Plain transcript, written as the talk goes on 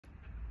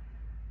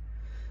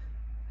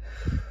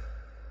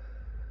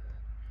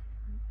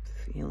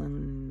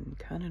Feeling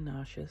kind of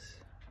nauseous,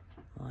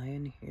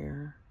 lying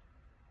here,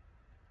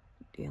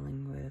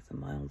 dealing with a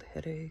mild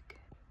headache,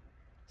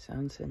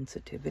 sound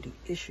sensitivity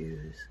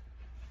issues,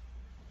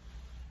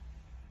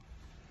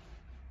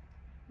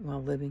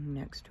 while living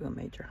next to a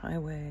major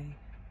highway,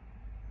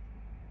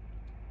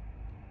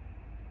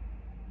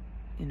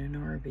 in an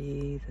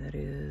RV that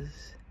is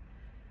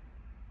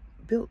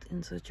built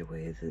in such a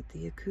way that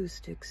the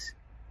acoustics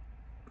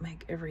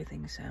make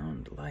everything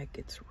sound like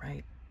it's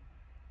right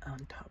on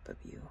top of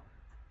you.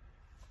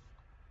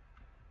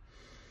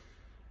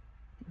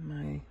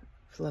 My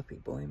fluffy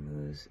boy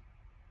Moose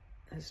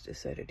has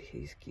decided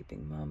he's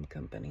keeping Mom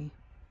company.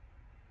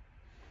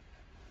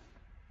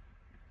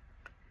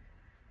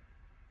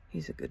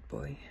 He's a good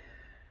boy.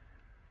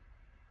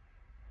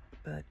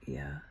 But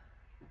yeah,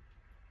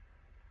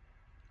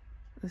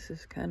 this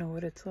is kind of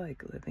what it's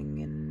like living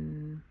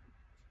in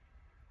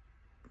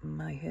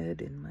my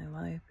head, in my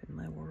life, in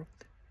my world.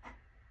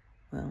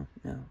 Well,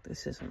 no,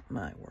 this isn't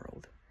my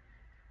world.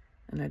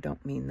 And I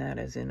don't mean that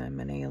as in I'm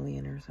an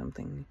alien or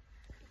something.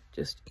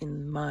 Just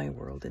in my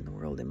world, in the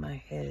world in my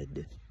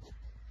head.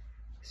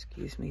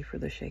 Excuse me for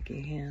the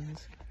shaky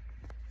hands.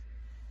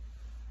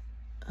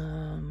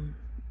 In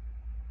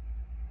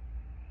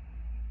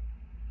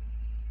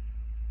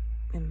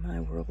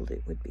my world,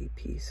 it would be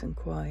peace and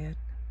quiet.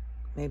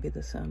 Maybe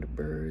the sound of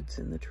birds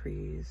in the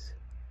trees.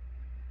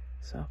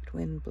 Soft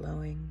wind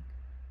blowing.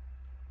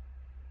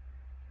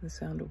 The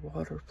sound of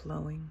water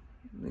flowing.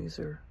 These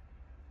are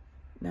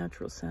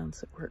natural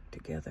sounds that work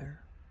together.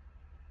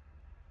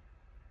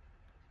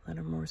 That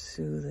are more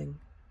soothing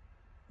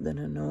than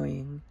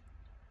annoying.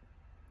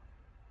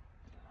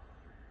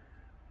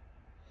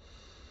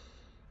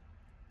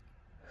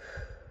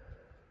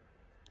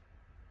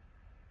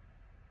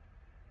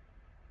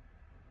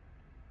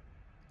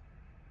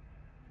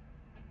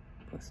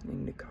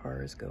 Listening to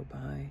cars go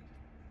by.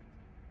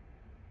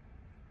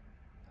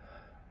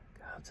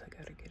 Gods, I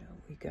gotta get out.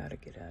 We gotta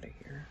get out of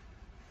here.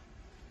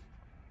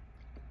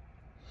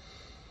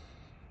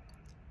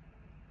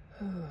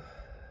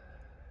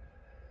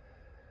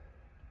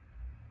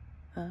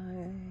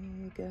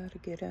 I gotta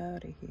get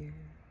out of here.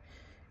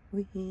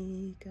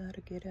 We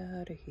gotta get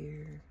out of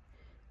here.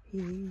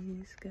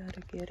 He's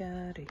gotta get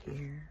out of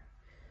here.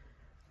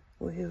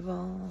 We've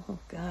all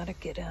gotta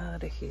get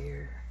out of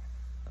here.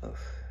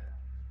 Oof.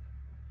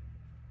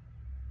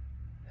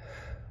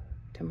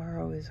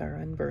 Tomorrow is our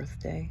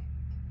unbirthday.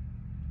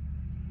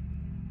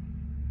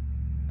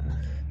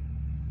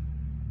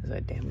 As I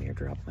damn near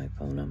dropped my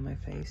phone on my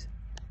face.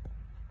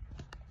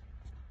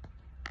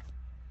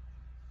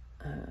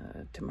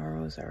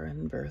 Tomorrow is our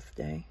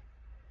unbirthday.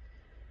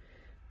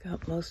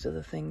 Got most of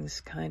the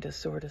things kind of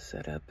sort of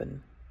set up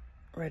and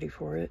ready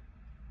for it.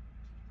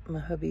 My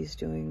hubby's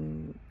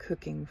doing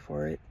cooking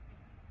for it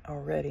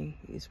already.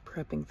 He's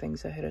prepping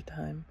things ahead of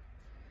time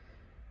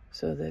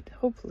so that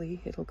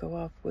hopefully it'll go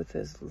off with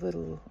as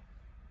little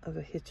of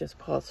a hitch as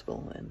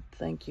possible. And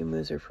thank you,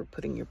 Mooser, for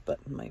putting your butt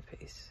in my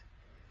face.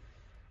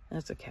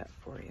 That's a cat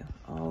for you.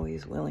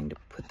 Always willing to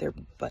put their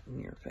butt in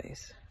your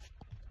face.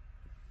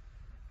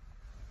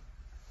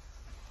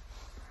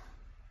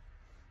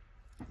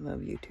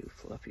 Love you too,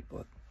 fluffy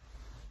book.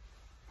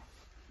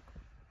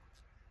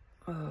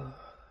 Oh.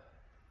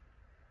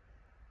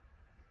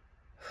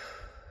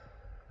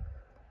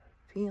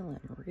 Feeling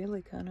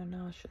really kind of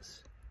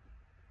nauseous.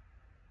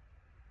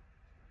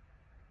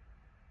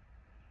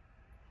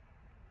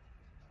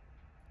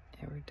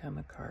 Every time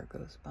a car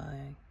goes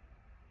by,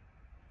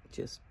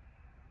 just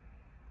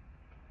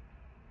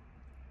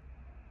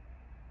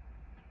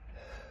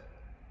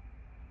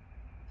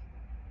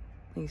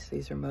at least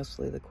these are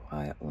mostly the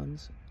quiet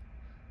ones.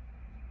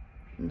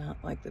 Not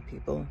like the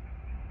people,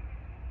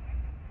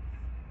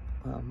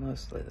 well,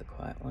 mostly the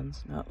quiet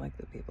ones, not like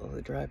the people who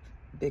drive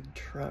big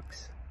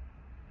trucks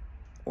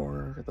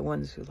or the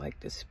ones who like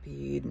to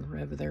speed and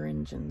rev their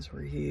engines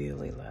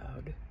really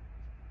loud.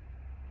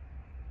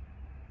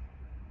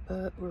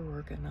 But we're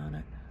working on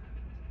it,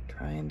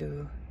 trying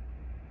to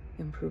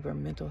improve our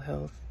mental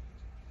health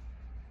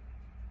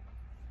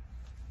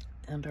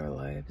and our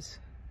lives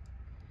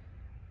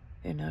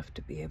enough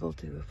to be able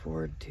to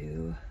afford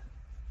to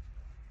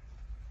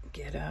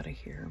get out of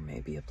here,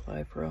 maybe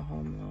apply for a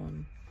home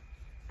loan,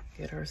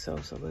 get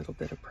ourselves a little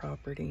bit of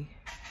property,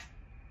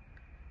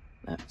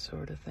 that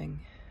sort of thing.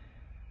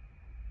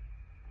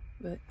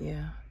 But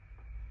yeah,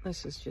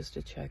 this is just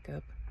a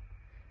checkup,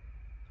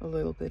 a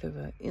little bit of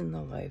a in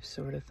the life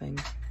sort of thing.